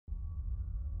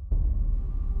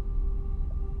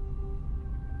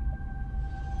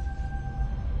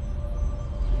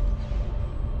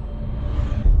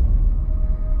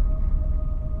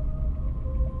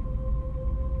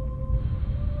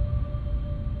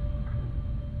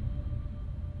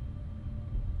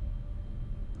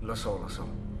Lo so, lo so.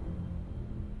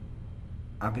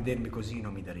 A vedermi così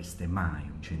non mi dareste mai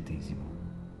un centesimo.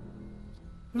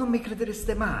 Non mi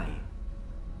credereste mai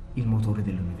il motore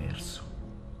dell'universo.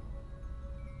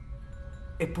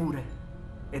 Eppure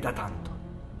è da tanto,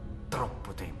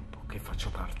 troppo tempo che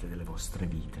faccio parte delle vostre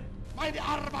vite. Meine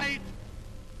Arbeit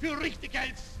für richtig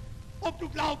hältst. Ob du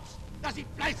glaubst, dass ich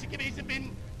fleißig gewesen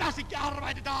bin, dass ich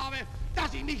gearbeitet habe,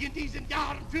 dass ich mich in diesen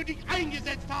Jahren für dich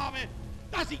eingesetzt habe,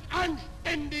 dass ich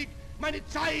anständig meine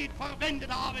Zeit verwendet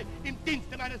habe im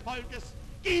Dienste meines Volkes.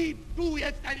 Gib du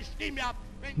jetzt deine Stimme ab.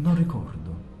 Non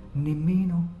ricordo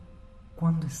nemmeno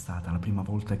quando è stata la prima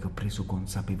volta che ho preso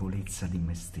consapevolezza di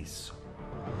me stesso.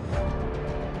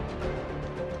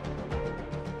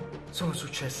 Sono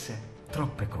successe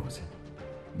troppe cose.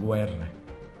 Guerre,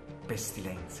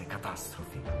 pestilenze,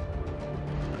 catastrofi.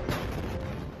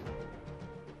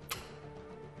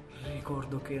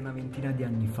 Ricordo che una ventina di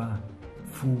anni fa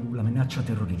fu la minaccia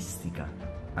terroristica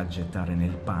a gettare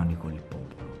nel panico il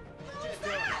popolo.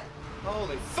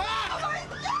 Holy fuck! Oh my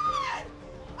God!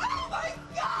 Oh my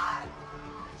God!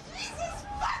 Jesus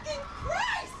fucking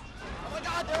Christ! Oh my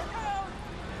God, there it goes!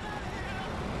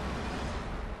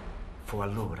 Fu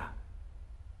allora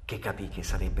che capì che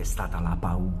sarebbe stata la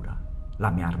paura la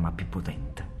mia arma più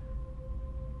potente,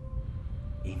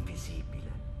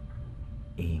 invisibile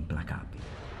e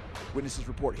implacabile. Witnesses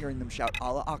report hearing them shout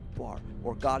Allah Akbar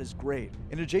or God is great.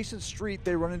 In an adjacent street,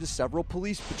 they run into several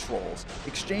police patrols,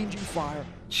 exchanging fire.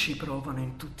 Ci provano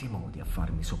in tutti i modi a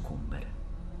farmi soccombere.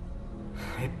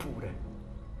 Eppure,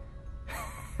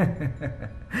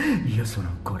 io sono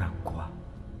ancora qua.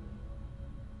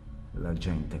 La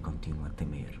gente continua a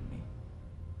temermi.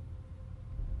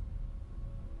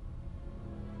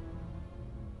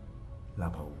 La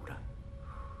paura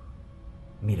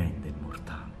mi rende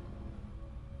immortale.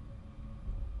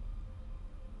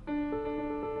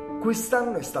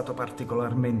 Quest'anno è stato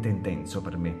particolarmente intenso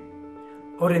per me.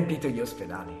 Ho riempito gli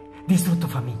ospedali, distrutto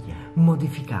famiglie,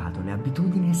 modificato le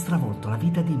abitudini e stravolto la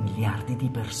vita di miliardi di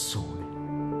persone.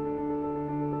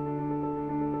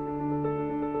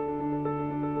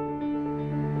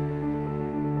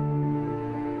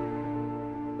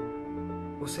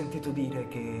 Ho sentito dire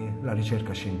che la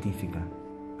ricerca scientifica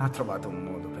ha trovato un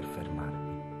modo per fermarmi.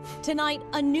 Tonight,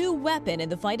 a new weapon in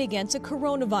the fight against a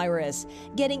coronavirus,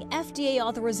 getting FDA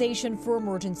authorization for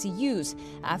emergency use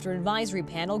after an advisory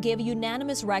panel gave a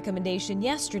unanimous recommendation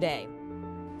yesterday.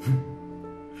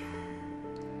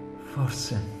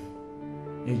 Forse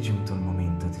è giunto il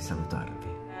momento di salutarvi.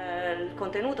 Il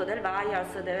contenuto del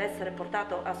virus deve essere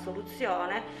portato a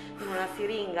soluzione in una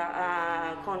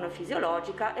siringa con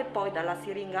fisiologica e poi dalla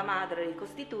siringa madre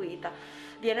ricostituita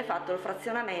viene fatto il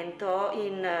frazionamento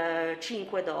in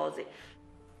 5 dosi.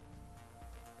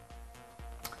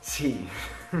 Sì,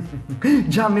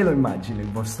 già me lo immagino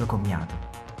il vostro commiato.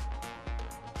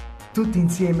 Tutti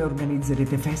insieme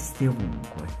organizzerete feste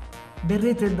ovunque.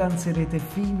 Berrete e danzerete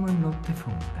fino a notte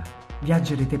fonda.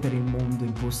 Viaggerete per il mondo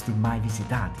in posti mai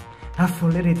visitati.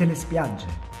 Affollerete le spiagge.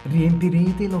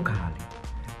 Riempirete i locali.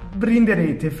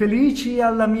 Brinderete felici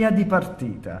alla mia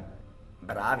dipartita.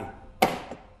 Bravi.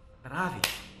 Bravi.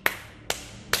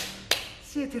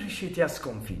 Siete riusciti a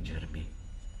sconfiggermi.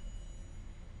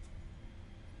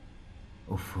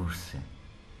 O forse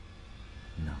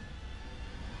no.